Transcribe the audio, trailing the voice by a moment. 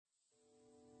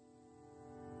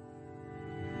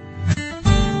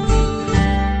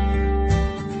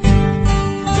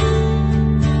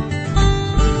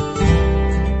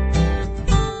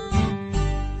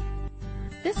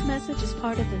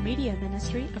media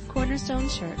ministry of Cornerstone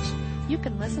Church. You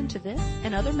can listen to this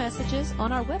and other messages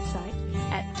on our website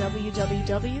at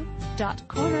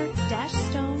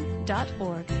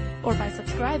www.corner-stone.org or by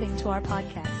subscribing to our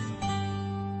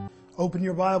podcast. Open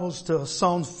your Bibles to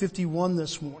Psalms 51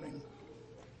 this morning.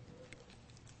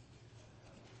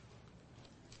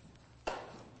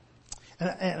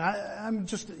 And I'm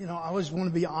just, I always want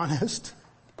to be honest.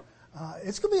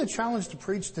 It's going to be a challenge to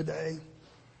preach today.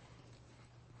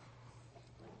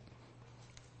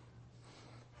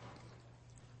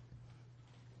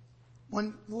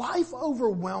 When life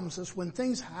overwhelms us, when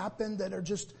things happen that are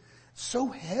just so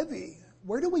heavy,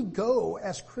 where do we go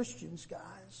as Christians,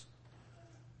 guys?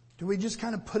 Do we just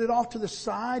kind of put it off to the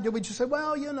side? Do we just say,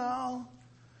 well,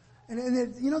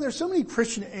 there's so many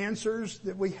Christian answers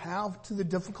that we have to the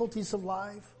difficulties of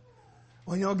life.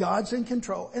 Well, God's in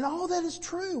control. And all that is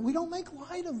true. We don't make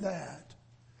light of that.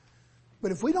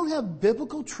 But if we don't have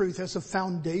biblical truth as a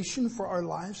foundation for our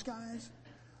lives, guys,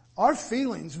 our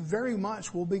feelings very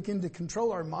much will begin to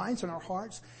control our minds and our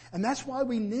hearts. And that's why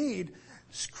we need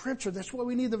Scripture. That's why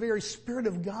we need the very Spirit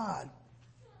of God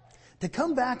to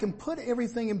come back and put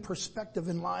everything in perspective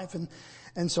in life.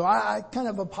 And so I kind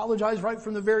of apologize right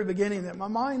from the very beginning that my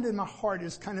mind and my heart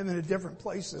is kind of in a different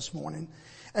place this morning.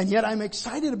 And yet I'm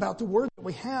excited about the word that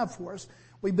we have for us.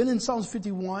 We've been in Psalms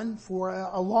 51 for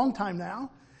a long time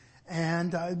now.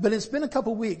 But it's been a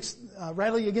couple weeks.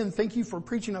 Radley, again, thank you for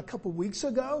preaching a couple weeks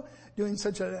ago, doing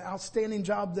such an outstanding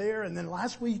job there. And then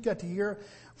last week, got to hear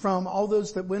from all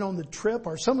those that went on the trip,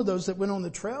 or some of those that went on the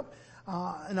trip,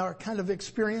 and our kind of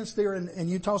experience there in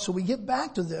Utah. So we get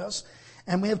back to this,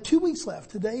 and we have 2 weeks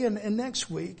left, today and next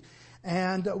week.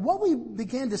 And what we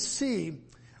began to see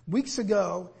weeks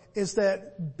ago is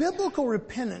that biblical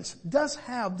repentance does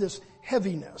have this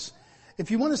heaviness. If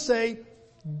you want to say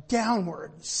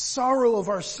downward, sorrow of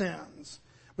our sins.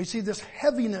 We see this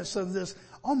heaviness of this,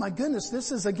 oh my goodness,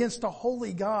 this is against a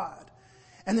holy God.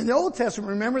 And in the Old Testament,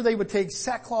 remember, they would take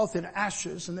sackcloth and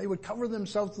ashes and they would cover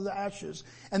themselves with the ashes.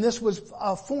 And this was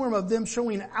a form of them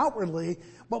showing outwardly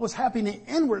what was happening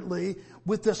inwardly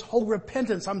with this whole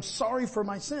repentance. I'm sorry for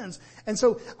my sins. And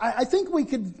so I think we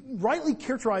could rightly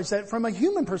characterize that from a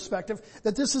human perspective,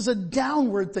 that this is a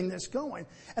downward thing that's going.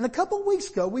 And a couple of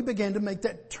weeks ago, we began to make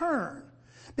that turn.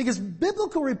 Because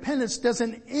biblical repentance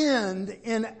doesn't end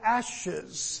in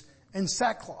ashes and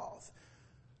sackcloth.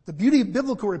 The beauty of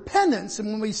biblical repentance, and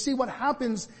when we see what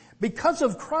happens because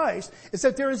of Christ, is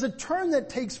that there is a turn that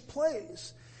takes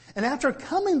place. And after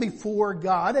coming before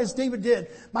God, as David did,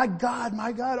 my God,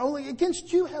 only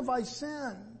against you have I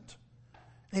sinned.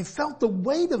 And he felt the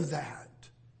weight of that.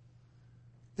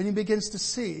 Then he begins to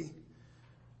see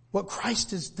what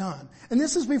Christ has done. And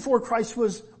this is before Christ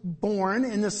was born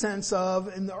in the sense of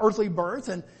in the earthly birth.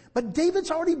 But David's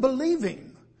already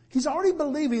believing. He's already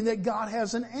believing that God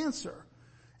has an answer.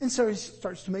 And so he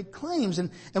starts to make claims.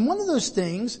 And one of those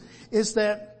things is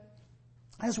that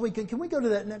as we can we go to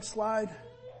that next slide?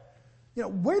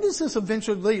 Where does this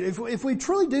eventually lead? If we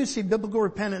truly do see biblical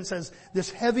repentance as this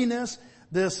heaviness,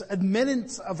 this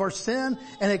admittance of our sin,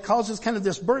 and it causes kind of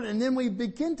this burden, and then we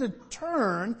begin to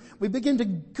turn, we begin to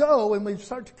go, and we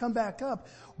start to come back up.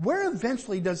 Where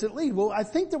eventually does it lead? Well, I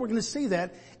think that we're going to see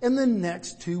that in the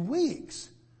next 2 weeks.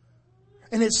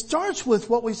 And it starts with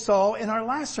what we saw in our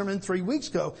last sermon 3 weeks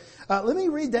ago. Let me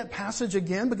read that passage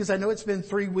again, because I know it's been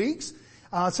 3 weeks.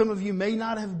 Some of you may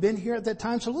not have been here at that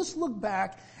time, so let's look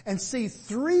back and see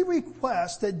 3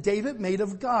 requests that David made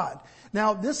of God.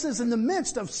 Now, this is in the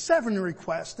midst of 7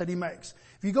 requests that he makes.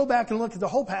 If you go back and look at the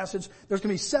whole passage, there's going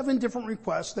to be 7 different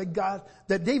requests that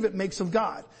David makes of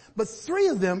God. But 3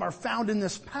 of them are found in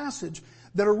this passage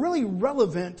that are really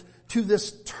relevant to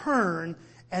this turn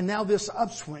and now this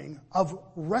upswing of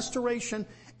restoration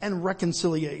and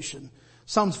reconciliation.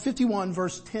 Psalms 51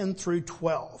 verse 10 through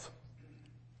 12.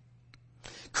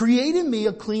 Create in me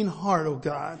a clean heart, O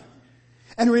God,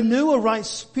 and renew a right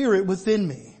spirit within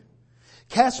me.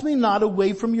 Cast me not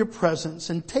away from your presence,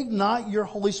 and take not your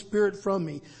Holy Spirit from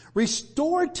me.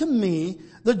 Restore to me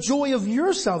the joy of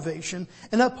your salvation,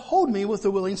 and uphold me with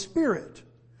a willing spirit.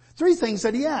 3 things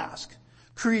that he asked: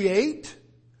 create,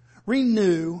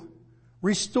 renew,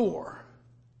 restore.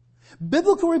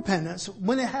 Biblical repentance,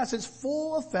 when it has its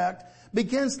full effect,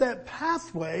 begins that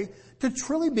pathway to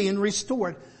truly being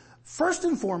restored. First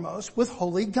and foremost, with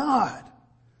holy God.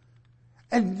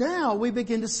 And now we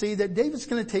begin to see that David's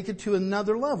going to take it to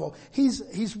another level. He's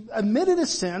admitted his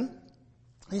sin.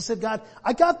 He said, God,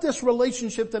 I got this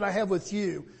relationship that I have with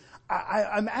you.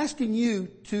 I'm asking you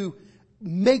to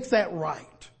make that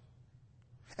right.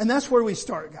 And that's where we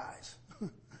start, guys.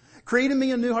 Create in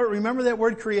me a new heart. Remember that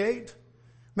word create?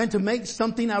 Meant to make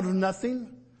something out of nothing.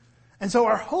 And so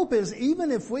our hope is,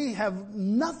 even if we have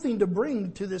nothing to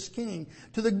bring to this king,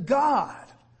 to the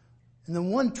God and the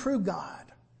one true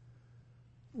God,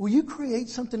 will you create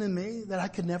something in me that I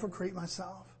could never create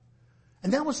myself?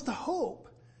 And that was the hope.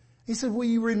 He said, will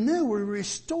you renew, will you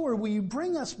restore, will you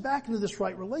bring us back into this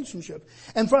right relationship?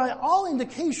 And for all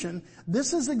indication,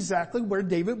 this is exactly where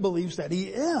David believes that he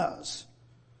is.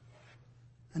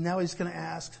 And now he's going to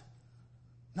ask,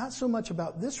 not so much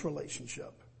about this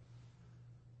relationship,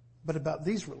 but about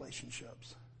these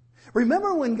relationships.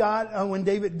 Remember when when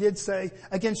David did say,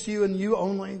 against you and you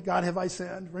only, God have I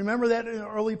sinned? Remember that in the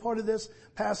early part of this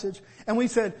passage? And we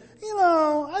said,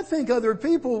 I think other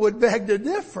people would beg to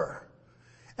differ.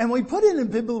 And we put it in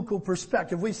biblical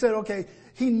perspective. We said, okay,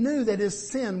 he knew that his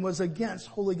sin was against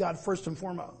holy God first and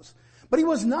foremost. But he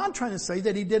was not trying to say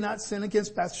that he did not sin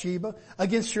against Bathsheba,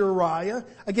 against Uriah,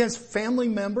 against family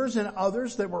members and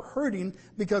others that were hurting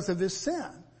because of his sin.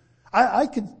 I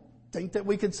could think that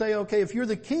we could say, okay, if you're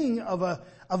the king of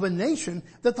a nation,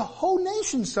 that the whole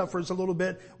nation suffers a little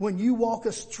bit when you walk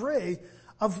astray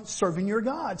of serving your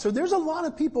God. So there's a lot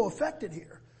of people affected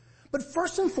here. But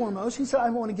first and foremost, he said,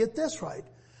 I want to get this right.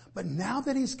 But now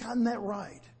that he's gotten that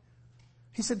right,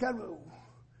 he said, God,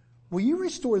 will you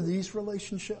restore these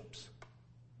relationships?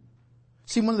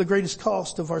 See, one of the greatest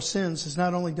costs of our sins is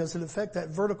not only does it affect that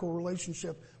vertical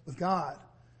relationship with God,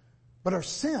 but our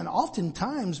sin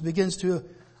oftentimes begins to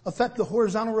affect the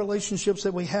horizontal relationships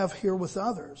that we have here with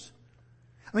others.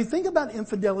 I mean, think about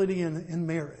infidelity in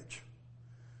marriage.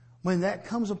 When that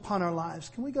comes upon our lives,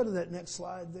 can we go to that next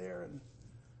slide there?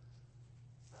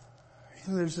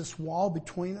 And there's this wall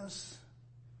between us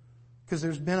because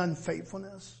there's been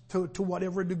unfaithfulness to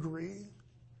whatever degree.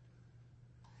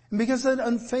 And because of that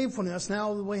unfaithfulness,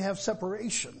 now we have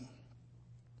separation.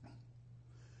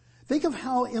 Think of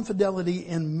how infidelity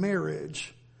in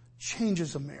marriage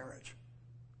changes a marriage.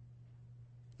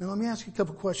 Now let me ask you a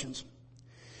couple questions.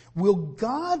 Will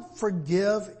God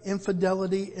forgive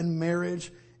infidelity in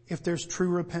marriage if there's true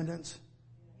repentance?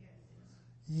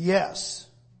 Yes.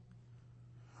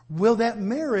 Will that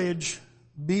marriage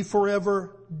be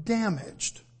forever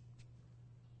damaged?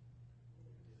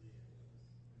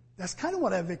 That's kind of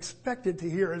what I've expected to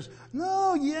hear is,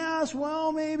 no, yes,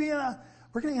 well, maybe.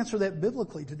 We're going to answer that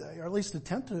biblically today, or at least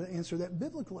attempt to answer that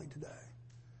biblically today.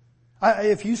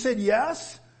 If you said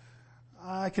yes,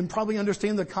 I can probably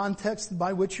understand the context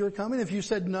by which you're coming. If you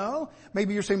said no,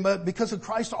 maybe you're saying, but because of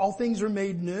Christ, all things are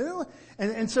made new.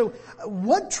 And so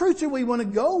what truth do we want to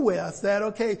go with that,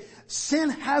 okay, sin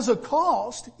has a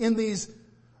cost in these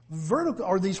vertical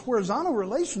or these horizontal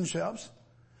relationships,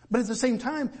 but at the same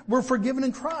time, we're forgiven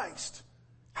in Christ.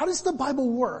 How does the Bible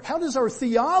work? How does our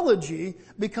theology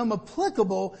become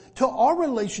applicable to our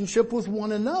relationship with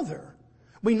one another?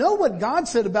 We know what God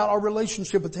said about our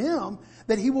relationship with Him,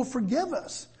 that He will forgive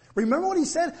us. Remember what He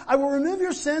said? I will remove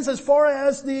your sins as far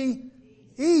as the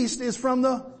east is from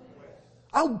the...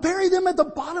 I'll bury them at the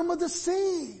bottom of the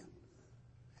sea.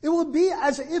 It will be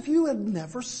as if you had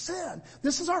never sinned.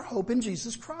 This is our hope in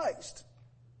Jesus Christ.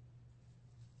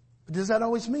 But does that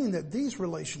always mean that these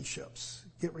relationships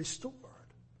get restored?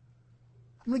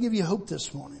 I'm going to give you hope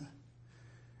this morning.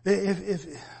 If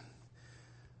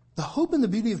the hope and the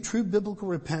beauty of true biblical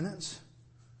repentance,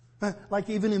 like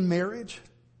even in marriage,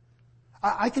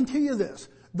 I can tell you this,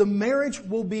 the marriage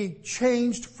will be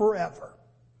changed forever.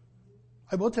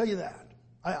 I will tell you that.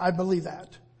 I believe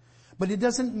that. But it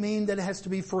doesn't mean that it has to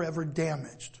be forever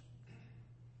damaged.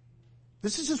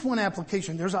 This is just one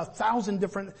application. There's 1,000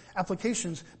 different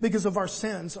applications because of our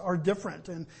sins are different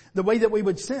and the way that we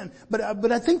would sin. But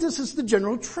I think this is the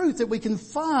general truth that we can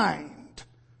find.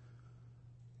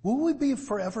 Will we be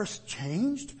forever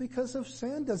changed because of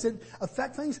sin? Does it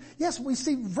affect things? Yes, we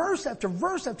see verse after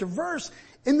verse after verse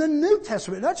in the New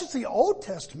Testament, not just the Old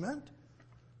Testament.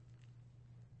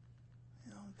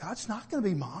 God's not going to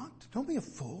be mocked. Don't be a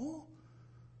fool.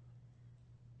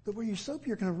 But where you sow,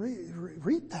 you're going to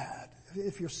reap that.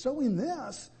 If you're sowing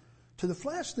this to the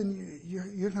flesh, then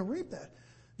you're going to reap that.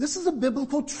 This is a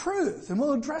biblical truth, and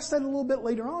we'll address that a little bit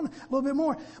later on, a little bit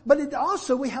more. But it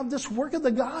also, we have this work of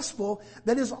the gospel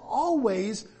that is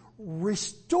always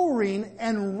restoring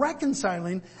and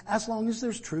reconciling as long as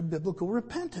there's true biblical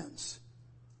repentance.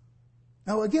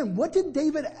 Now again, what did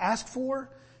David ask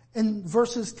for in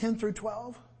verses 10 through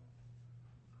 12?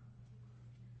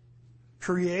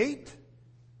 Create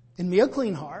in me a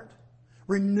clean heart,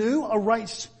 renew a right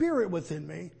spirit within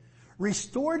me,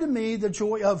 restore to me the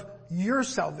joy of your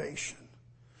salvation.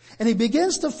 And he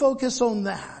begins to focus on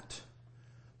that.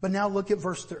 But now look at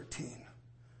verse 13.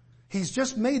 He's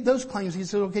just made those claims. He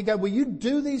said, okay, God, will you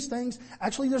do these things?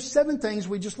 Actually, there's 7 things.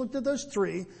 We just looked at those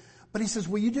 3. But he says,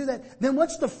 will you do that? Then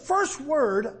what's the first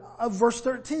word of verse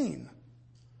 13?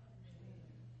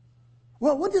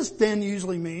 Well, what does then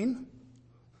usually mean?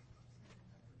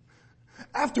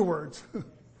 Afterwards.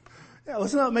 Yeah,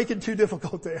 let's not make it too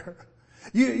difficult there.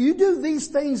 You do these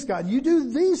things, God. You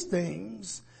do these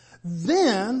things.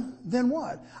 Then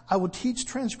what? I will teach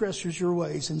transgressors your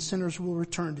ways and sinners will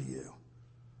return to you.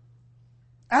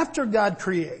 After God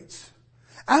creates,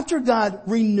 after God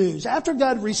renews, after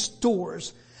God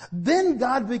restores, then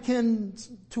God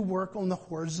begins to work on the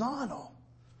horizontal.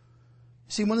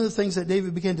 See, one of the things that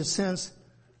David began to sense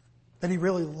that he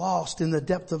really lost in the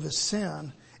depth of his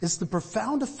sin is the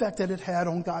profound effect that it had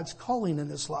on God's calling in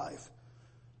his life.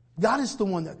 God is the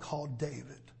one that called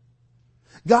David.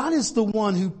 God is the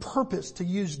one who purposed to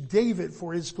use David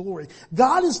for his glory.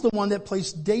 God is the one that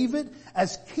placed David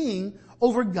as king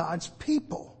over God's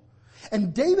people.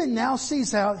 And David now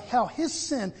sees how his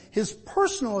sin, his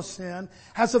personal sin,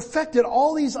 has affected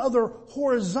all these other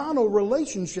horizontal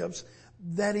relationships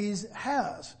that he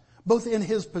has, both in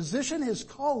his position, his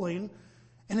calling,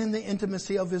 and in the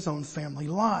intimacy of his own family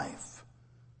life.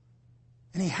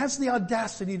 And he has the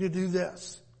audacity to do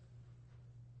this.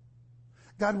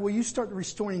 God, will you start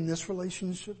restoring this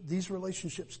relationship, these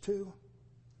relationships too?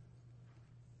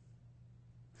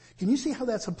 Can you see how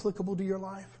that's applicable to your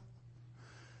life?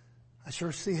 I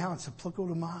sure see how it's applicable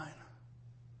to mine.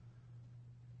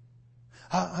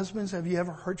 Husbands, have you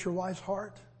ever hurt your wife's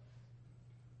heart?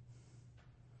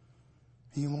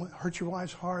 You hurt your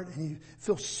wife's heart and you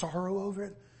feel sorrow over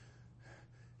it.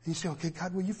 And you say, okay,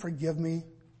 God, will you forgive me?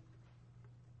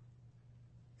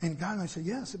 And God might say,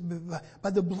 yes, by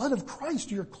the blood of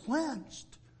Christ you're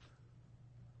cleansed.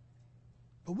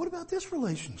 But what about this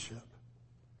relationship?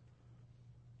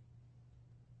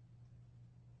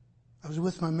 I was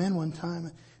with my men one time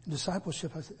in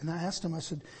discipleship, and I asked them, I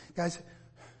said, guys,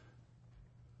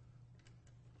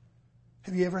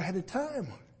 have you ever had a time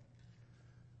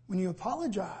when you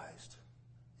apologized,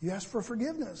 you asked for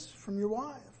forgiveness from your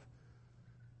wife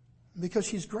because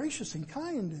she's gracious and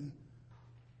kind and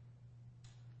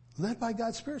led by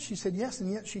God's Spirit? She said yes,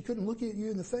 and yet she couldn't look at you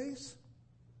in the face.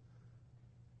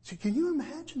 So can you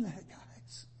imagine that,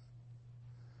 guys?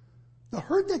 The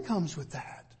hurt that comes with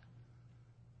that.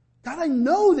 God, I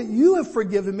know that you have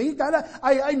forgiven me. God,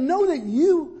 I know that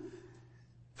you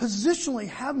positionally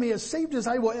have me as saved as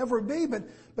I will ever be, but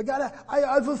God,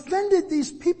 I've offended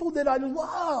these people that I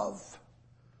love.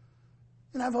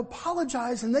 And I've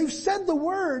apologized, and they've said the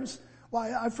words,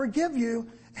 well, I forgive you,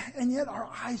 and yet our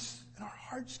eyes and our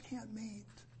hearts can't meet.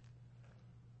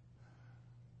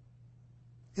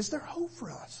 Is there hope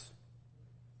for us?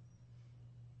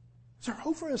 Is there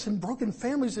hope for us in broken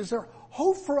families? Is there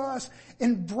hope for us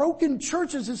in broken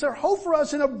churches? Is there hope for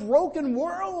us in a broken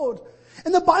world?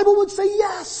 And the Bible would say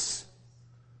yes.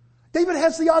 David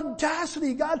has the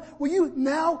audacity. God, will you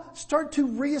now start to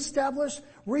reestablish,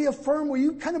 reaffirm, will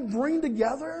you kind of bring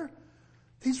together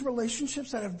these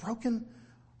relationships that have broken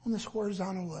on this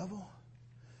horizontal level?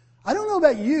 I don't know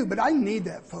about you, but I need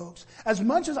that, folks. As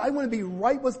much as I want to be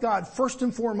right with God first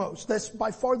and foremost, that's by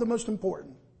far the most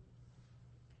important.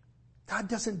 God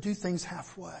doesn't do things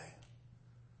halfway.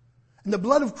 And the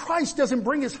blood of Christ doesn't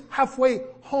bring us halfway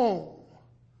home.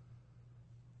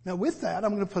 Now with that,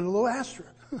 I'm going to put a little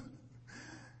asterisk.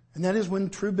 And that is when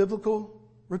true biblical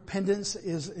repentance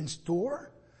is in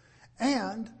store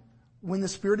and when the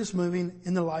Spirit is moving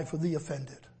in the life of the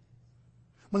offended.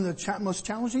 One of the most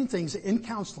challenging things in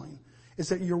counseling is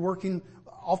that you're working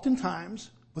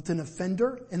oftentimes with an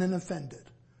offender and an offended.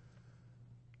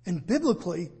 And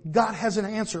biblically, God has an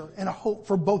answer and a hope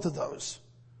for both of those.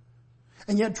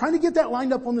 And yet trying to get that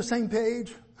lined up on the same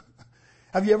page,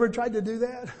 have you ever tried to do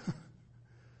that?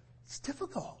 It's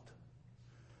difficult.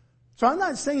 So I'm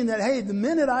not saying that, hey, the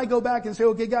minute I go back and say,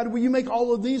 okay, God, will you make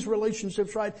all of these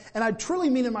relationships right? And I truly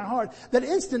mean in my heart that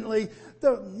instantly,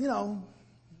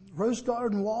 rose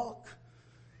garden walk,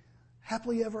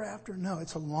 happily ever after. No,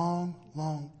 it's a long,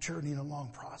 long journey and a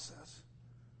long process.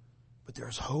 But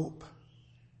there's hope.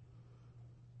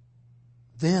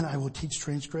 Then I will teach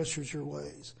transgressors your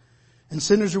ways, and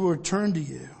sinners will return to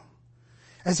you.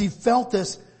 As he felt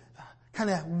this kind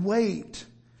of weight,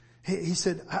 he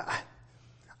said,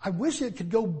 I wish it could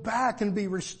go back and be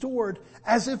restored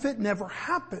as if it never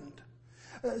happened.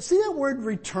 See that word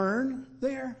return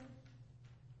there?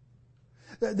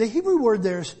 The Hebrew word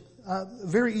there is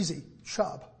very easy,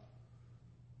 shab.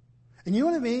 And you know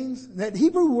what it means? That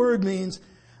Hebrew word means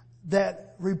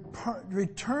that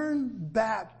return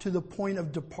back to the point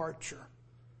of departure.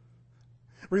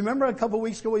 Remember a couple of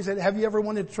weeks ago we said, have you ever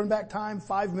wanted to turn back time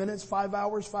 5 minutes, 5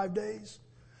 hours, 5 days?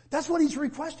 That's what he's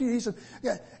requesting. He said,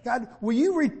 yeah, God, will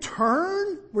you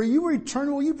return? Will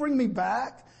you bring me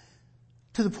back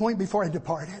to the point before I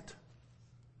departed?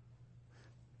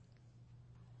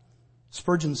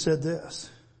 Spurgeon said this.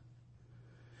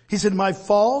 He said, my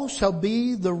fall shall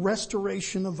be the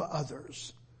restoration of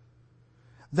others.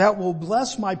 That will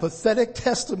bless my pathetic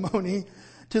testimony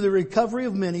to the recovery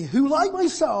of many who, like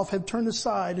myself, have turned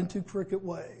aside into crooked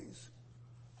ways.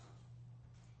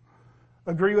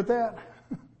 Agree with that?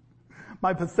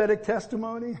 My pathetic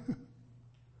testimony?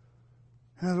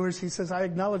 In other words, he says, I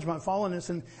acknowledge my fallenness,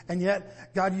 and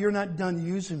yet, God, you're not done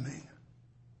using me.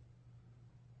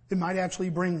 It might actually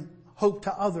bring hope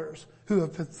to others who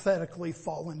have pathetically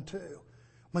fallen too,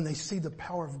 when they see the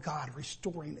power of God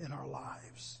restoring in our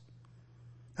lives.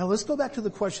 Now let's go back to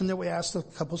the question that we asked a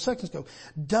couple seconds ago.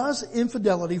 Does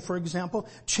infidelity, for example,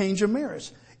 change a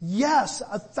marriage? Yes,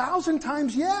 1,000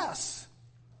 times yes.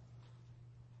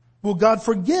 Will God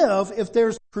forgive if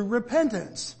there's true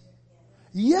repentance?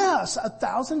 Yes,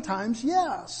 1,000 times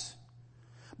yes.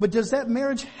 But does that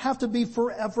marriage have to be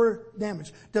forever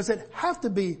damaged? Does it have to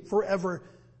be forever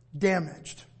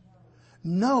damaged?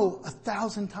 No,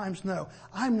 1,000 times no.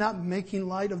 I'm not making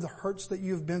light of the hurts that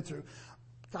you've been through.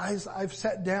 Guys, I've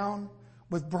sat down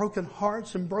with broken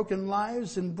hearts and broken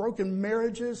lives and broken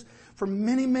marriages for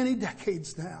many, many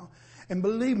decades now. And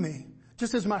believe me,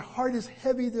 just as my heart is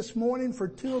heavy this morning for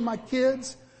 2 of my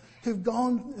kids who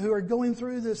are going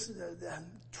through this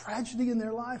tragedy in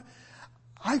their life,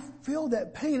 I feel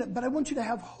that pain, but I want you to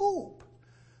have hope.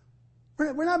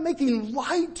 We're not making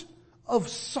light of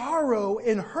sorrow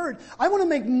and hurt. I want to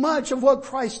make much of what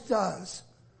Christ does.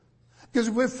 Because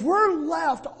if we're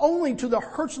left only to the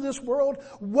hurts of this world,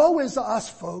 woe is us,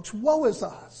 folks. Woe is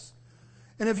us.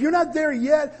 And if you're not there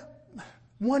yet,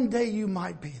 one day you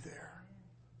might be there.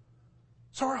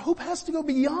 So our hope has to go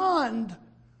beyond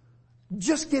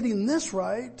just getting this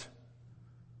right.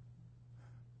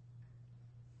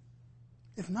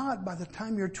 If not, by the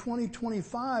time you're 20,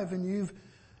 25 and you've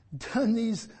done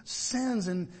these sins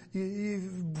and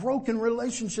you've broken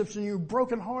relationships and you've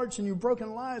broken hearts and you've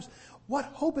broken lives, what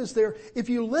hope is there if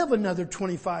you live another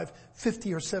 25,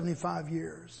 50 or 75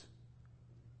 years?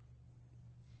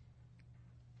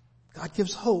 God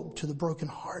gives hope to the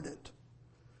brokenhearted.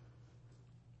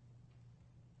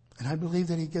 And I believe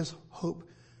that he gives hope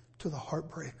to the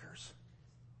heartbreakers.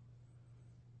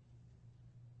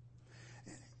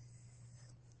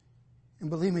 And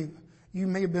believe me, you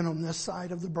may have been on this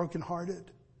side of the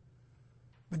brokenhearted,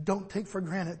 but don't take for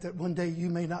granted that one day you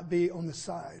may not be on the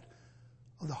side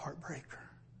of the heartbreaker.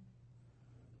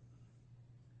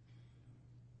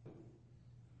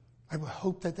 I would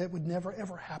hope that would never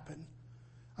ever happen.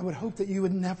 I would hope that you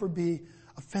would never be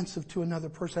offensive to another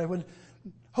person. I would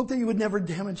hope that you would never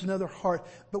damage another heart.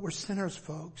 But we're sinners,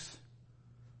 folks.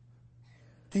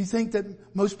 Do you think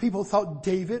that most people thought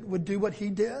David would do what he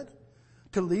did?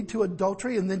 To lead to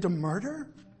adultery and then to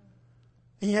murder?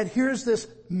 And yet here's this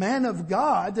man of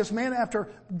God, this man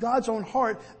after God's own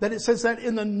heart, that it says that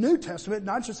in the New Testament,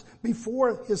 not just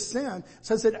before his sin, it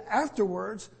says that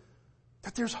afterwards,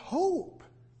 that there's hope.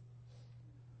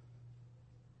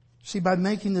 See, by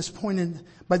making this point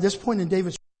by this point in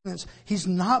David's repentance, he's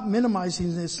not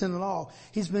minimizing his sin at all.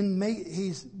 He's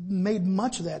made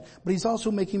much of that, but he's also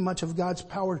making much of God's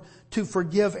power to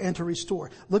forgive and to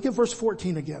restore. Look at verse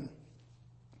 14 again.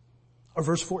 Or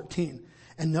verse 14.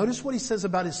 And notice what he says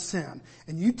about his sin.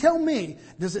 And you tell me,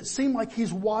 does it seem like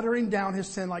he's watering down his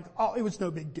sin like, oh, it was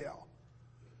no big deal.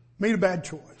 Made a bad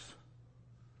choice.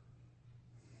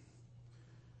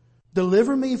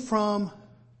 Deliver me from...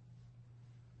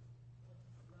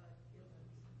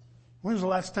 When's the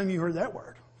last time you heard that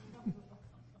word?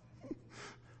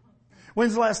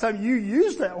 When's the last time you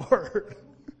used that word?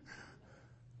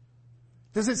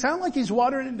 Does it sound like he's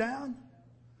watering it down?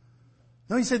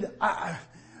 No, he said,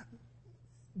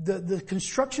 the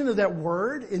construction of that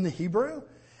word in the Hebrew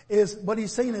is, what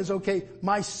he's saying is, okay,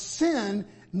 my sin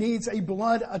needs a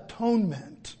blood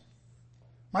atonement.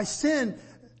 My sin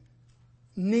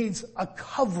needs a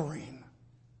covering.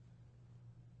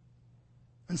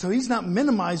 And so he's not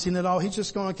minimizing it all. He's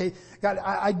just going, okay, God,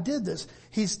 I did this.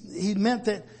 He meant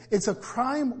that it's a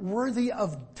crime worthy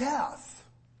of death.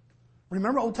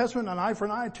 Remember Old Testament, an eye for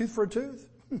an eye, a tooth for a tooth?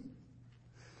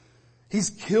 He's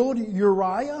killed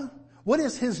Uriah. What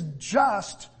is his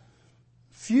just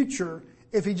future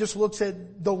if he just looks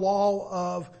at the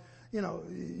law of,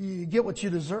 you get what you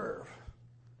deserve?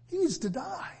 He needs to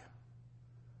die.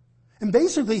 And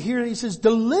basically here he says,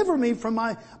 deliver me from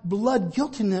my blood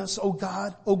guiltiness, O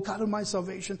God of my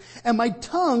salvation, and my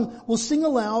tongue will sing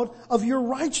aloud of your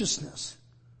righteousness.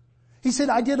 He said,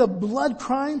 I did a blood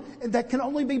crime that can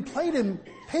only be paid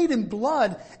in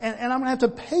blood, and I'm going to have to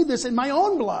pay this in my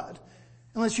own blood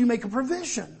unless you make a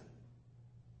provision.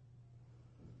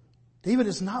 David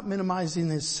is not minimizing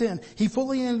his sin. He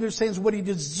fully understands what he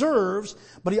deserves,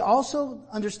 but he also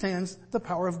understands the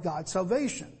power of God's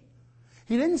salvation.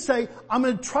 He didn't say, I'm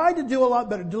going to try to do a lot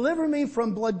better. Deliver me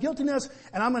from blood guiltiness,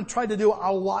 and I'm going to try to do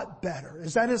a lot better.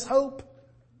 Is that his hope?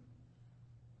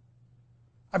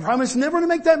 I promise never to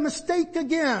make that mistake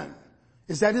again.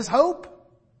 Is that his hope?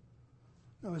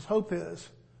 No, his hope is,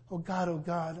 oh God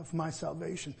of my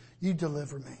salvation, you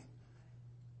deliver me.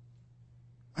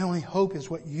 My only hope is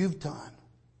what you've done.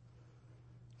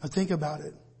 Now think about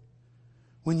it.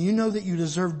 When you know that you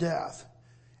deserve death,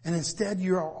 and instead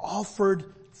you are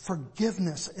offered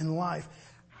forgiveness in life,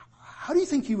 how do you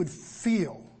think you would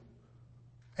feel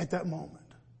at that moment?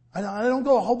 I don't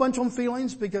go a whole bunch on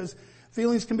feelings because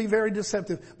feelings can be very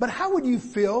deceptive. But how would you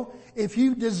feel if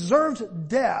you deserved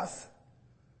death,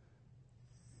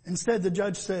 instead the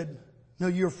judge said, no,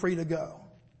 you're free to go?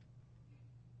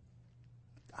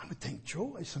 I would think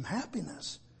joy, some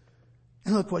happiness.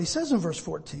 And look what he says in verse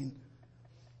 14.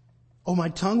 Oh, my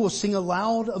tongue will sing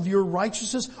aloud of your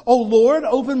righteousness. Oh Lord,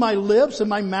 open my lips and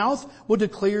my mouth will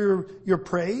declare your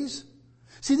praise.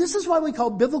 See, this is why we call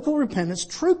biblical repentance,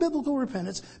 true biblical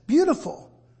repentance,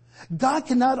 beautiful. God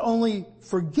can not only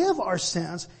forgive our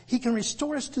sins, He can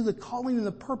restore us to the calling and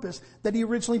the purpose that He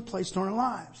originally placed on our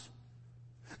lives.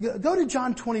 Go to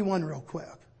John 21 real quick.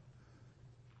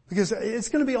 Because it's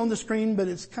going to be on the screen, but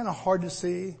it's kind of hard to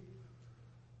see.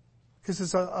 Because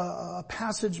it's a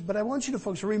passage, but I want you to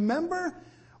folks, remember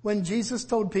when Jesus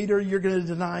told Peter, you're going to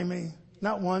deny me?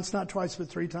 Not once, not twice, but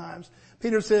 3 times.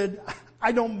 Peter said,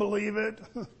 I don't believe it.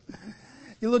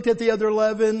 He looked at the other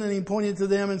 11 and he pointed to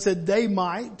them and said, they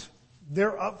might.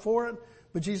 They're up for it.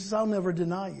 But Jesus, I'll never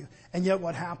deny you. And yet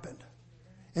what happened?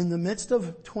 In the midst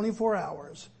of 24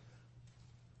 hours,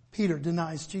 Peter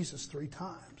denies Jesus 3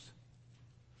 times.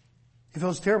 He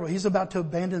feels terrible. He's about to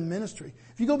abandon ministry.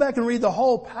 If you go back and read the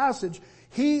whole passage,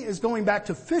 he is going back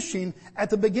to fishing at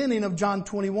the beginning of John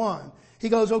 21. He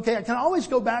goes, okay, I can always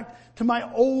go back to my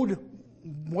old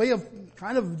way of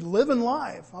kind of living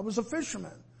life. I was a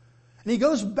fisherman. And he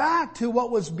goes back to what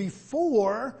was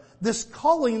before this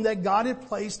calling that God had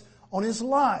placed on his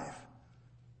life.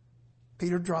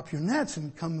 Peter, drop your nets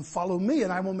and come and follow me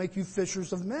and I will make you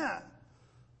fishers of men.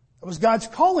 That was God's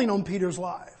calling on Peter's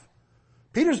life.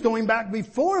 Peter's going back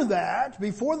before that,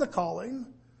 before the calling.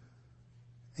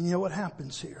 And you know what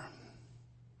happens here?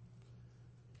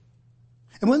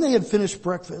 And when they had finished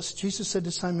breakfast, Jesus said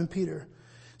to Simon Peter,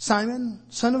 Simon,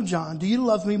 son of John, do you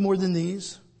love me more than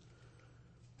these?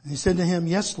 And he said to him,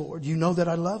 yes, Lord, you know that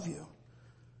I love you.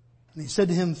 And he said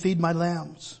to him, feed my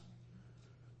lambs.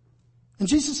 And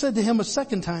Jesus said to him a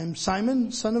second time,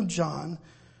 Simon, son of John,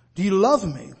 do you love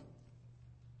me?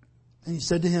 And he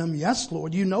said to him, yes,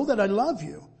 Lord, you know that I love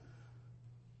you.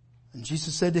 And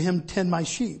Jesus said to him, tend my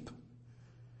sheep.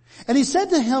 And he said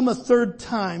to him a third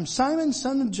time, Simon,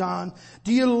 son of John,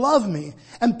 do you love me?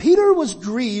 And Peter was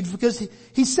grieved because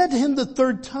he said to him the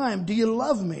third time, do you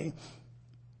love me?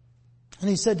 And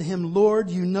he said to him,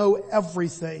 Lord, you know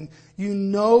everything. You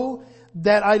know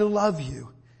that I love you.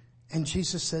 And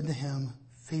Jesus said to him,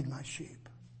 feed my sheep.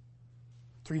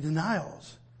 3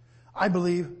 denials. I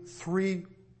believe 3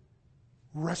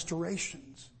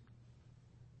 restorations.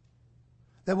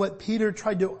 That what Peter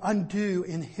tried to undo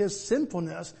in his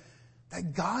sinfulness,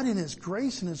 that God in His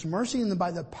grace and His mercy and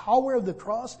by the power of the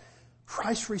cross,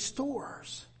 Christ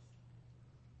restores.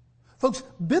 Folks,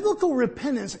 biblical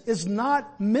repentance is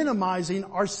not minimizing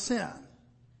our sin.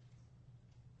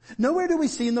 Nowhere do we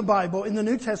see in the Bible, in the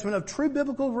New Testament, of true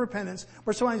biblical repentance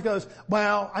where somebody goes,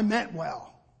 well, I meant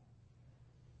well.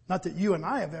 Not that you and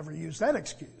I have ever used that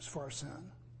excuse for our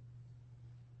sin.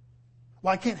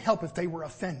 Well, I can't help if they were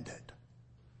offended.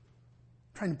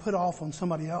 Trying to put off on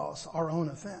somebody else our own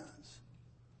offense.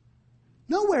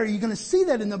 Nowhere are you going to see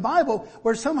that in the Bible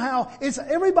where somehow it's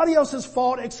everybody else's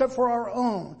fault except for our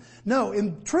own. No,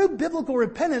 in true biblical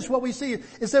repentance, what we see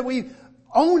is that we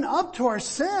own up to our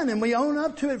sin and we own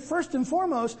up to it first and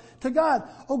foremost to God.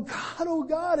 Oh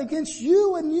God, against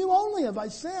you and you only have I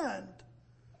sinned.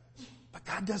 But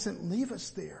God doesn't leave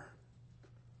us there.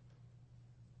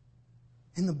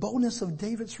 In the boldness of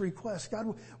David's request,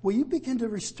 God, will you begin to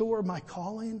restore my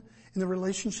calling in the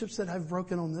relationships that I've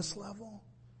broken on this level?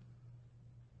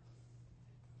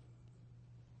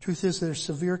 Truth is, there are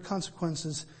severe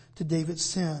consequences to David's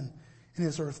sin in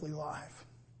his earthly life.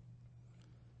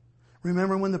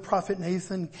 Remember when the prophet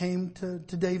Nathan came to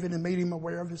David and made him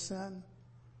aware of his sin?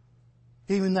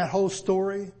 Gave him that whole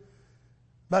story.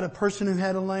 about a person who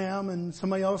had a lamb and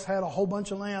somebody else had a whole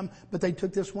bunch of lamb, but they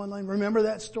took this one lamb. Remember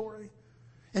that story?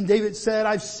 And David said,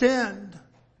 I've sinned.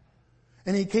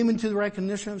 And he came into the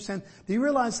recognition of sin. Do you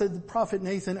realize that the prophet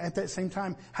Nathan at that same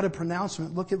time had a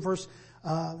pronouncement? Look at verse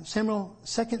 2 Samuel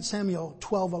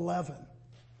 12:11.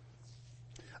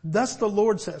 Thus the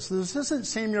Lord says. So this isn't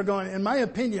Samuel going, in my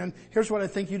opinion, here's what I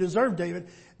think you deserve, David.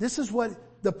 This is what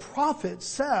the prophet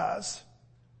says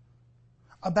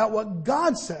about what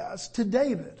God says to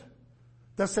David.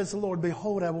 Thus says the Lord,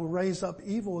 behold, I will raise up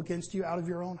evil against you out of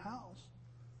your own house.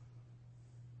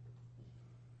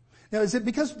 Now, is it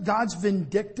because God's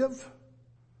vindictive?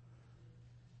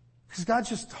 Because God's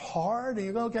just hard and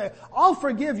you go, okay, I'll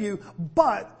forgive you,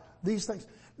 but these things.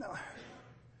 No.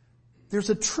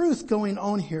 There's a truth going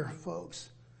on here, folks.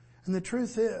 And the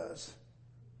truth is,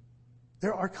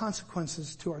 there are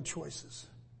consequences to our choices.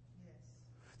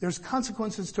 There's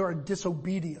consequences to our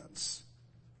disobedience.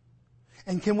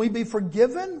 And can we be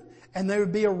forgiven and they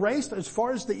would be erased as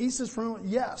far as the east is from?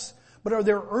 Yes. But are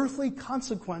there earthly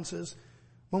consequences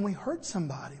when we hurt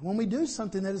somebody, when we do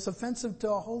something that is offensive to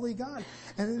a holy God?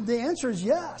 And the answer is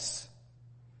yes.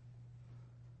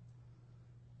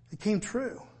 It came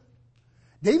true.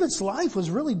 David's life was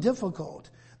really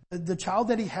difficult. The child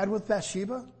that he had with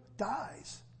Bathsheba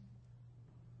dies.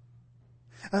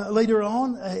 Later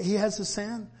on, he has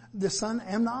the son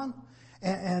Amnon,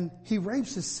 and he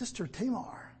rapes his sister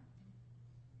Tamar.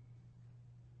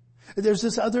 There's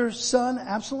this other son,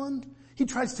 Absalom. He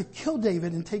tries to kill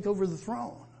David and take over the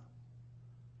throne.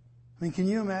 I mean, can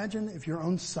you imagine if your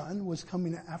own son was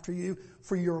coming after you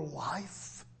for your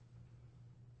life?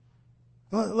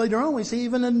 Well, later on, we see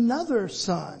even another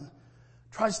son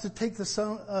tries to take the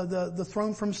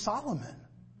throne from Solomon.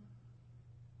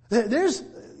 There's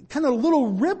kind of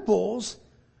little ripples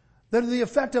that are the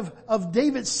effect of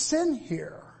David's sin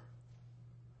here.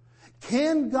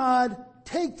 Can God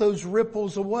take those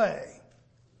ripples away?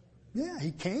 Yeah,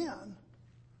 He can.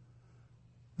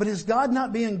 But is God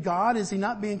not being God? Is He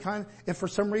not being kind? If for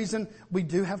some reason we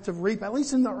do have to reap, at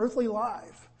least in the earthly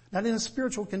life, not in a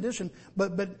spiritual condition,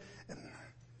 but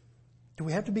do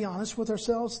we have to be honest with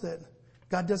ourselves that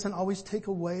God doesn't always take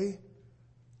away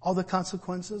all the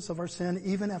consequences of our sin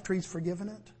even after He's forgiven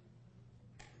it?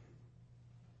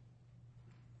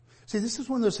 See, this is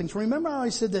one of those things. Remember how I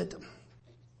said that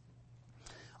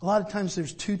a lot of times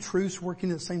there's two truths working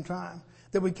at the same time?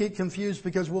 That we get confused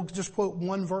because we'll just quote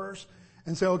one verse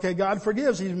and say, okay, God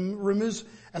forgives. He removes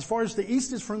as far as the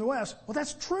east is from the west. Well,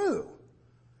 that's true.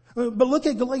 But look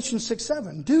at Galatians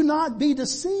 6:7. Do not be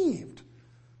deceived.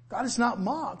 God is not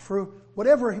mocked. For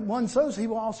whatever one sows, He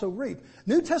will also reap.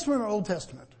 New Testament or Old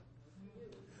Testament?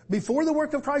 Before the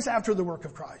work of Christ, after the work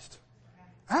of Christ?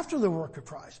 After the work of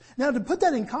Christ. Now, to put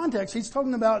that in context, he's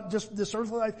talking about just this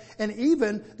earthly life, and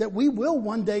even that we will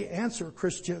one day answer,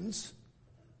 Christians,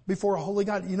 before a holy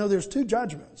God. You know, there's two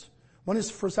judgments. One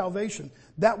is for salvation.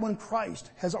 That one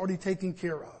Christ has already taken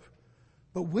care of.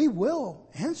 But we will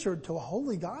answer to a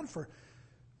holy God for,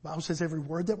 the Bible says, every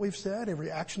word that we've said, every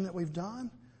action that we've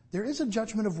done. There is a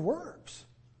judgment of works.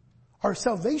 Our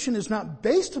salvation is not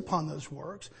based upon those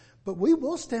works, but we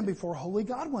will stand before a holy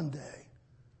God one day.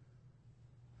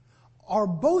 Are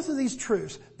both of these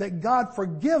truths, that God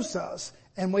forgives us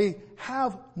and we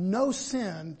have no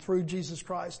sin through Jesus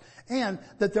Christ, and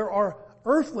that there are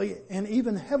earthly and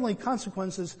even heavenly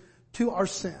consequences to our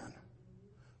sin?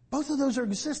 Both of those are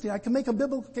existing. I can make a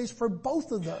biblical case for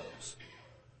both of those.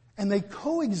 And they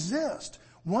coexist.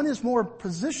 One is more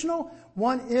positional,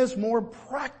 one is more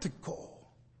practical.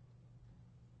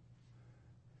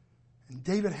 And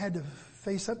David had to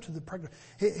face up to the practical.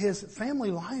 His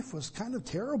family life was kind of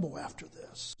terrible after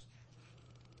this.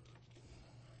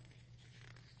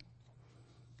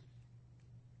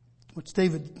 What's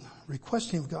David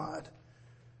requesting of God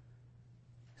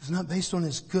is not based on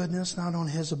his goodness, not on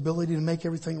his ability to make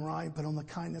everything right, but on the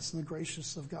kindness and the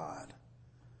graciousness of God.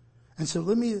 And so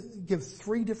let me give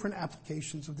 3 different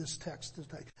applications of this text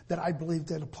today that I believe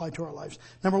that apply to our lives.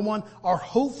 Number 1, our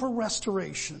hope for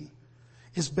restoration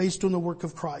is based on the work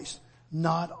of Christ,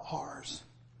 not ours.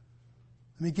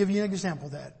 Let me give you an example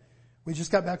of that. We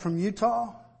just got back from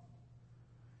Utah.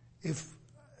 If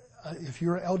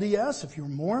you're LDS, if you're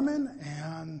Mormon,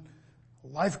 and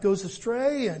life goes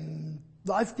astray and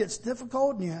life gets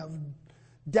difficult and you have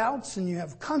doubts and you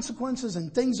have consequences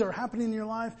and things are happening in your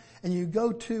life, and you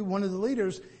go to one of the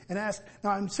leaders and ask,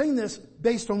 now I'm saying this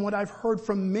based on what I've heard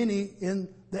from many in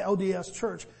the LDS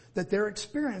church, that their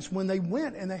experience when they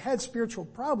went and they had spiritual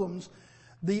problems,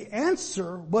 the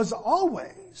answer was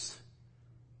always,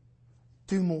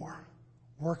 do more,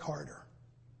 work harder,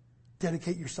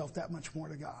 dedicate yourself that much more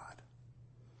to God.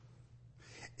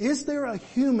 Is there a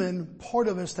human part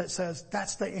of us that says,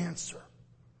 that's the answer?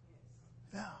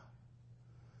 Yeah.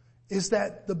 Is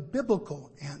that the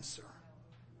biblical answer?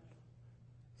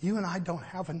 You and I don't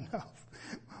have enough.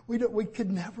 We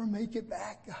could never make it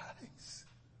back, guys.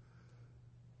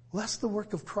 Less the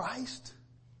work of Christ,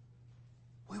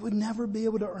 we would never be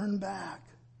able to earn back.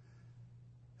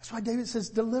 That's why David says,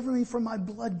 deliver me from my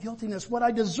blood guiltiness. What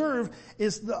I deserve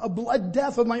is a blood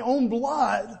death of my own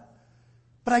blood.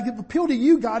 But I appeal to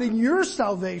you, God, in your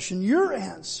salvation, your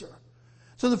answer.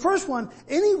 So the first one,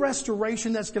 any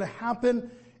restoration that's going to happen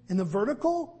in the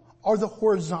vertical or the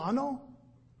horizontal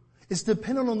is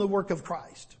dependent on the work of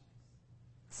Christ,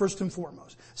 first and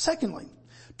foremost. Secondly,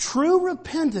 true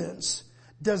repentance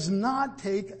does not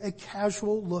take a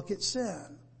casual look at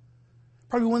sin.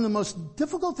 Probably one of the most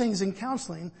difficult things in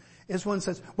counseling is when it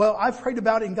says, well, I've prayed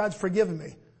about it and God's forgiven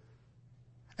me.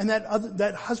 And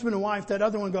that husband and wife, that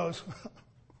other one goes,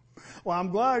 well,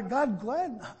 I'm glad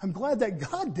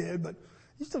that God did, but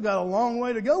you still got a long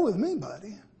way to go with me,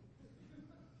 buddy.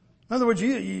 In other words,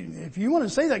 if you want to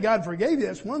say that God forgave you,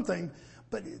 that's one thing.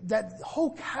 But that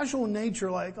whole casual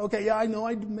nature, like, okay, yeah, I know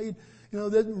I made,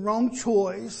 the wrong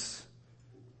choice,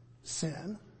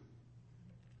 sin.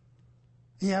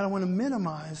 Yeah, I don't want to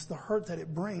minimize the hurt that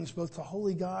it brings both to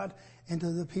holy God and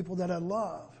to the people that I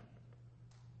love.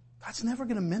 God's never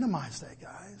going to minimize that,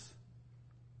 guys.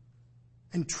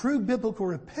 And true biblical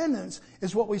repentance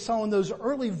is what we saw in those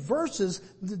early verses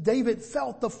that David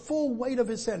felt the full weight of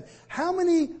his sin. How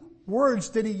many words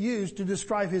did he use to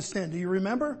describe his sin? Do you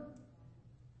remember?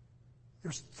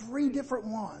 There's 3 different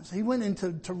ones. He went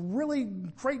into really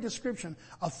great description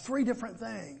of 3 different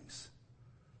things.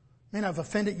 Man, I've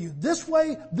offended you this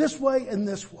way, and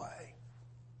this way.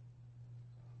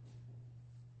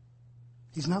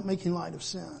 He's not making light of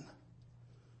sin.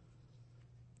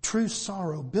 True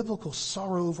sorrow, biblical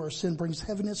sorrow over our sin brings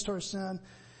heaviness to our sin.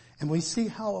 And we see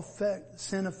how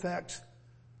sin affects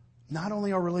not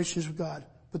only our relationship with God,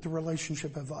 but the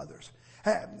relationship of others.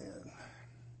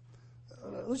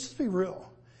 Let's just be real.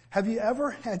 Have you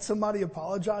ever had somebody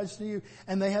apologize to you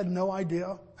and they had no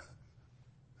idea?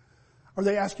 Or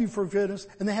they ask you for forgiveness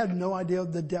and they had no idea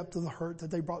of the depth of the hurt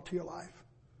that they brought to your life?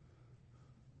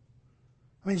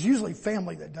 I mean, it's usually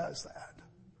family that does that,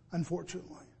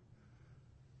 unfortunately.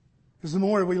 Because the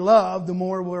more we love, the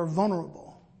more we're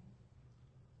vulnerable.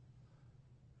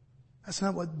 That's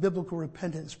not what biblical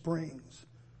repentance brings.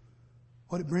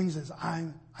 What it brings is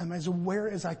I'm as aware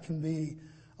as I can be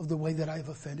of the way that I've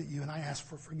offended you, and I ask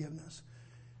for forgiveness.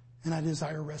 And I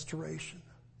desire restoration.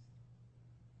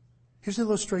 Here's the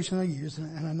illustration I use,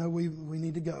 and I know we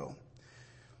need to go.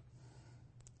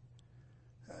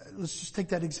 Let's just take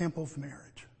that example of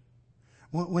marriage.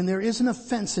 When there is an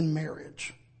offense in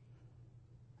marriage,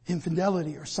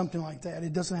 infidelity or something like that,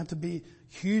 it doesn't have to be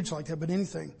huge like that, but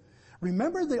anything.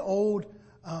 Remember the old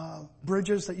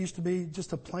bridges that used to be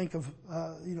just a plank of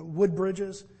wood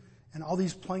bridges and all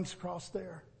these planks across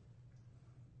there?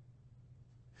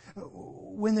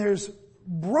 When there's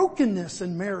brokenness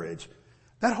in marriage,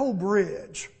 that whole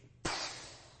bridge.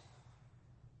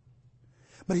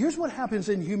 But here's what happens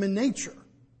in human nature.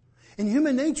 In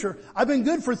human nature, I've been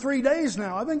good for 3 days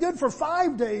now. I've been good for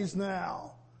 5 days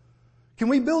now. Can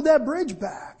we build that bridge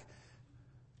back?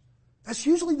 That's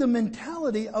usually the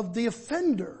mentality of the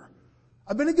offender.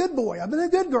 I've been a good boy. I've been a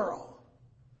good girl.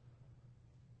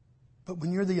 But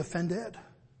when you're the offended,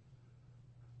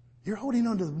 you're holding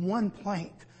on to one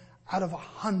plank out of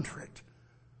 100.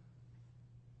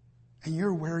 And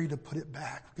you're wary to put it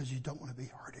back because you don't want to be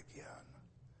hurt again.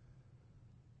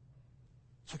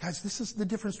 So guys, this is the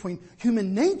difference between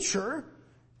human nature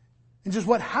and just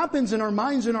what happens in our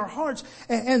minds and our hearts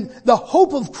and the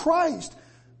hope of Christ.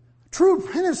 True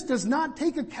repentance does not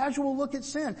take a casual look at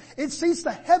sin. It sees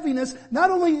the heaviness,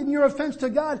 not only in your offense to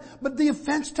God, but the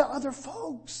offense to other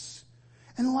folks.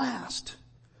 And last,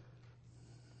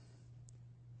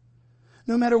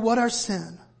 no matter what our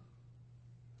sin,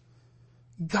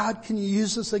 God can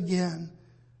use us again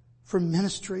for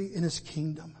ministry in His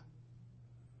kingdom.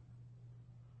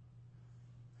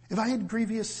 If I had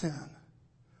grievous sin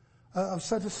of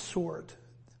such a sort,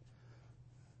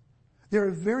 there are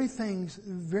a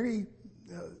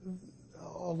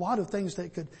lot of things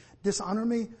that could dishonor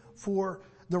me for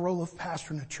the role of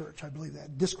pastor in a church. I believe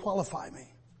that. Disqualify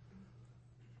me.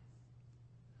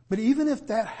 But even if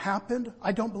that happened,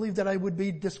 I don't believe that I would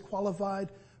be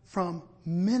disqualified from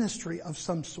ministry of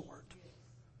some sort.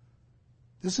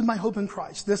 This is my hope in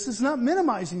Christ. This is not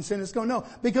minimizing sin. It's going, no,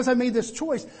 because I made this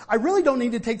choice, I really don't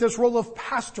need to take this role of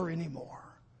pastor anymore.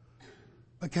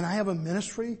 But can I have a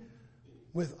ministry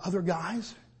with other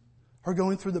guys who are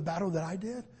going through the battle that I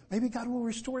did? maybe God will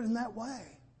restore it in that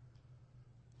way.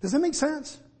 Does that make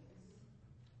sense?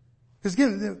 Because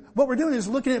again, what we're doing is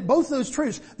looking at both those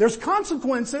truths. There's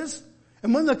consequences,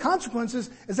 and one of the consequences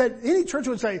is that any church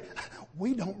would say,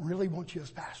 we don't really want you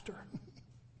as pastor.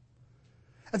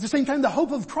 At the same time, the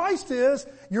hope of Christ is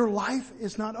your life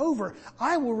is not over.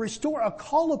 I will restore a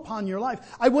call upon your life.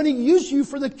 I want to use you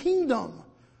for the kingdom.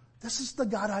 This is the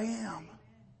God I am.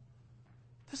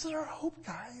 This is our hope,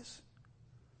 guys.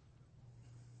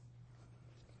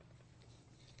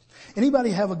 Anybody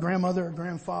have a grandmother or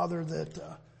grandfather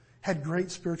that had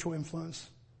great spiritual influence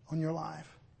on your life?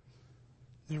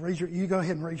 You go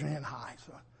ahead and raise your hand high.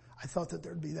 So I thought that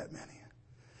there'd be that many.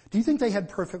 Do you think they had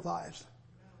perfect lives?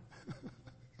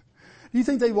 Do you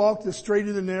think they walked the straight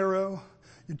and the narrow?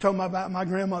 You're talking about my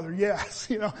grandmother. Yes.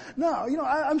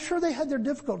 I'm sure they had their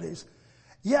difficulties.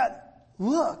 Yet,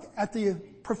 look at the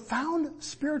profound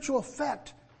spiritual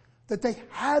effect that they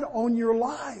had on your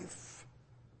life.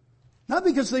 Not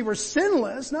because they were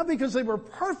sinless, not because they were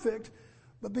perfect,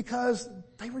 but because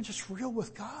they were just real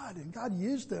with God, and God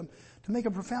used them to make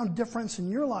a profound difference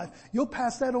in your life. You'll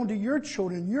pass that on to your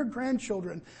children, your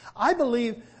grandchildren. I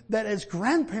believe that as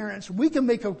grandparents, we can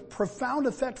make a profound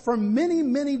effect for many,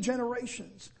 many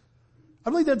generations. I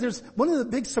believe that there's one of the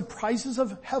big surprises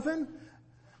of heaven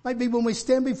might be when we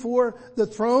stand before the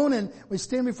throne and we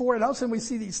stand before it, all of a sudden we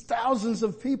see these thousands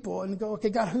of people and go, okay,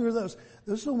 God, who are those?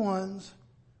 Those are the ones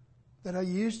that I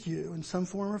used you in some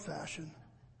form or fashion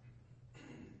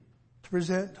to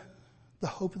present the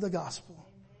hope of the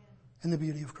gospel and the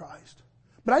beauty of Christ.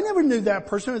 But I never knew that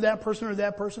person or that person or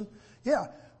that person. Yeah.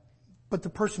 But the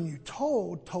person you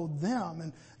told them,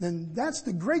 and then that's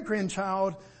the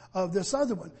great-grandchild of this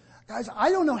other one. Guys,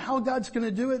 I don't know how God's going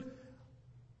to do it,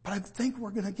 but I think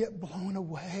we're going to get blown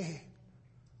away.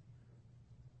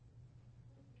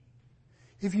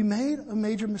 If you made a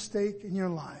major mistake in your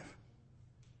life,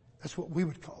 that's what we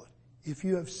would call it. If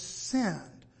you have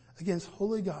sinned against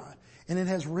holy God, and it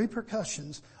has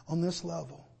repercussions on this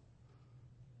level,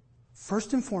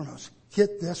 first and foremost,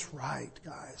 get this right,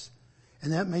 guys.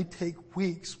 And that may take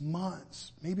weeks,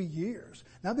 months, maybe years.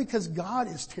 Not because God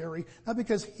is tarry, not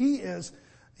because He is,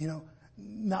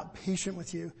 not patient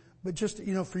with you, but just,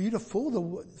 for you to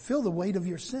feel the weight of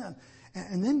your sin.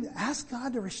 And then ask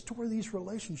God to restore these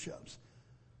relationships.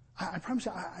 I promise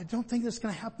you, I don't think that's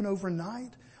going to happen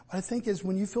overnight. What I think is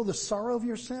when you feel the sorrow of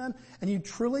your sin, and you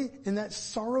truly, in that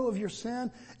sorrow of your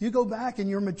sin, you go back and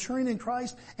you're maturing in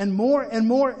Christ, and more and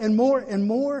more and more and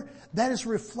more, that is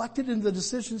reflected in the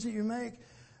decisions that you make,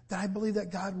 that I believe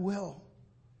that God will,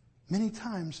 many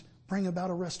times, bring about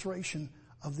a restoration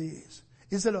of these.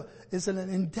 Is it an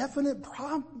indefinite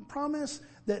promise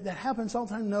that happens all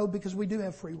the time? No, because we do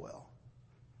have free will.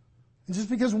 And just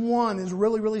because one is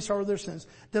really, really sorry for their sins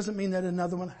doesn't mean that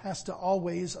another one has to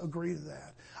always agree to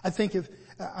that. I think if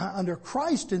under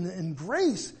Christ and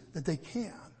grace that they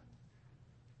can.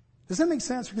 Does that make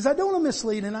sense? Because I don't want to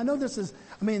mislead, and I know this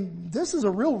is a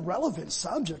real relevant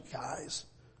subject, guys.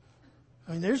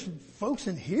 There's folks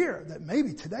in here that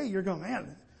maybe today you're going,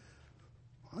 man,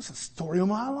 that's the story of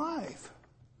my life.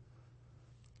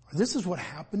 Or this is what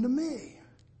happened to me.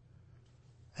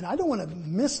 And I don't want to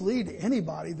mislead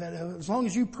anybody that as long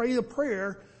as you pray the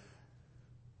prayer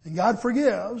and God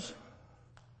forgives,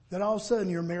 that all of a sudden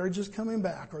your marriage is coming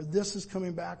back, or this is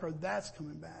coming back, or that's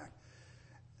coming back.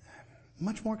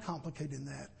 Much more complicated than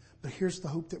that. But here's the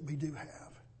hope that we do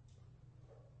have.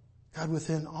 God,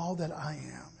 within all that I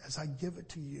am, as I give it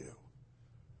to you,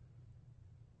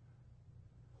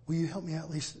 will you help me at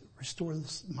least restore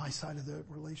my side of the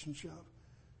relationship?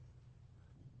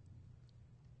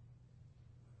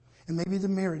 And maybe the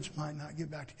marriage might not get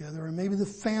back together, or maybe the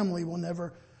family will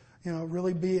never,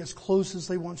 really be as close as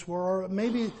they once were, or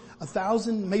maybe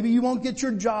 1,000, maybe you won't get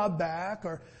your job back,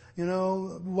 or,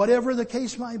 whatever the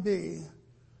case might be.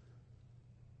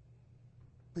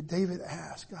 But David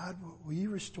asked, God, will you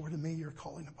restore to me your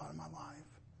calling upon my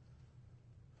life?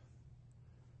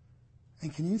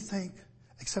 And can you think,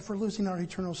 except for losing our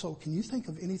eternal soul, can you think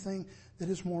of anything that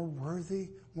is more worthy,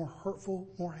 more hurtful,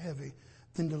 more heavy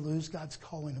than to lose God's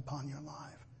calling upon your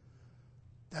life?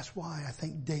 That's why I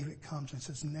think David comes and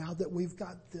says, now that we've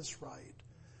got this right,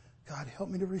 God, help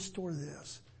me to restore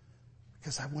this,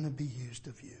 because I want to be used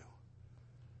of you.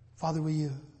 Father, will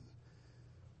you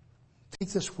take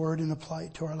this word and apply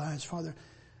it to our lives? Father,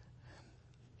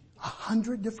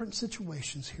 100 different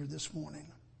situations here this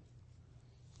morning.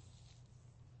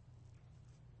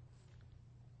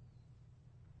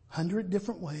 Hundred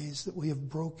different ways that we have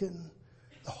broken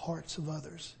the hearts of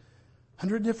others.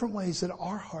 100 different ways that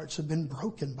our hearts have been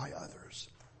broken by others.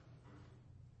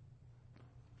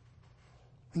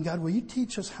 And God, will you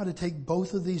teach us how to take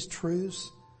both of these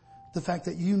truths? The fact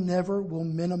that you never will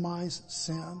minimize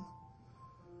sin,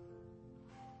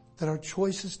 that our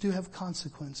choices do have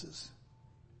consequences.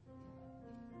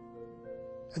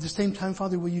 At the same time,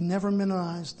 Father, will you never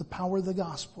minimize the power of the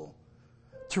gospel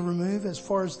to remove, as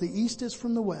far as the east is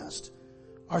from the west,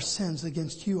 our sins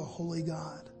against you, a holy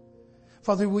God.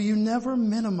 Father, will you never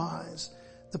minimize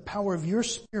the power of your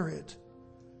Spirit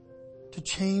to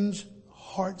change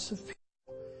hearts of people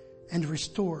and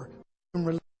restore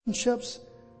relationships,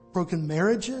 broken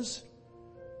marriages,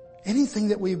 anything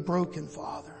that we've broken,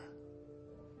 Father.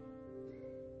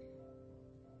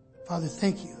 Father,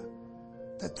 thank you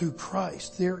that through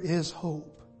Christ there is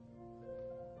hope.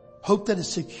 Hope that is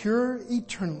secure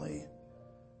eternally,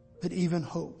 but even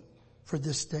hope for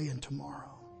this day and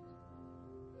tomorrow.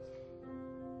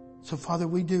 So Father,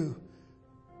 we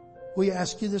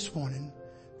ask you this morning,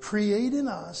 create in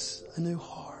us a new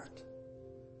heart.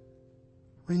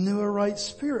 Renew a right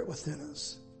spirit within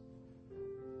us.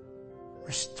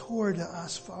 Restore to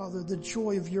us, Father, the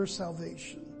joy of your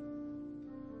salvation,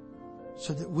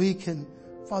 so that we can,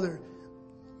 Father,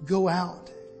 go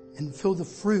out and feel the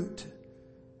fruit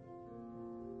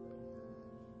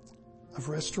of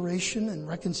restoration and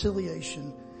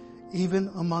reconciliation, even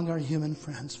among our human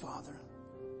friends, Father.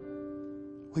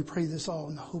 We pray this all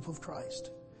in the hope of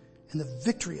Christ and the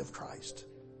victory of Christ.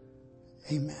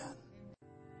 Amen.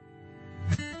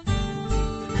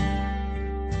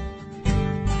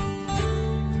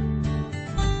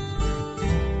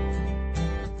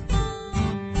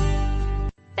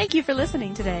 Thank you for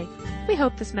listening today. We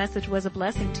hope this message was a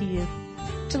blessing to you.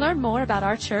 To learn more about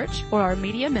our church or our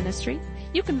media ministry,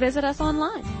 you can visit us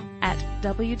online at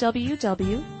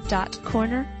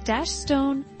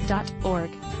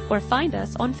www.corner-stone.org or find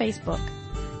us on Facebook.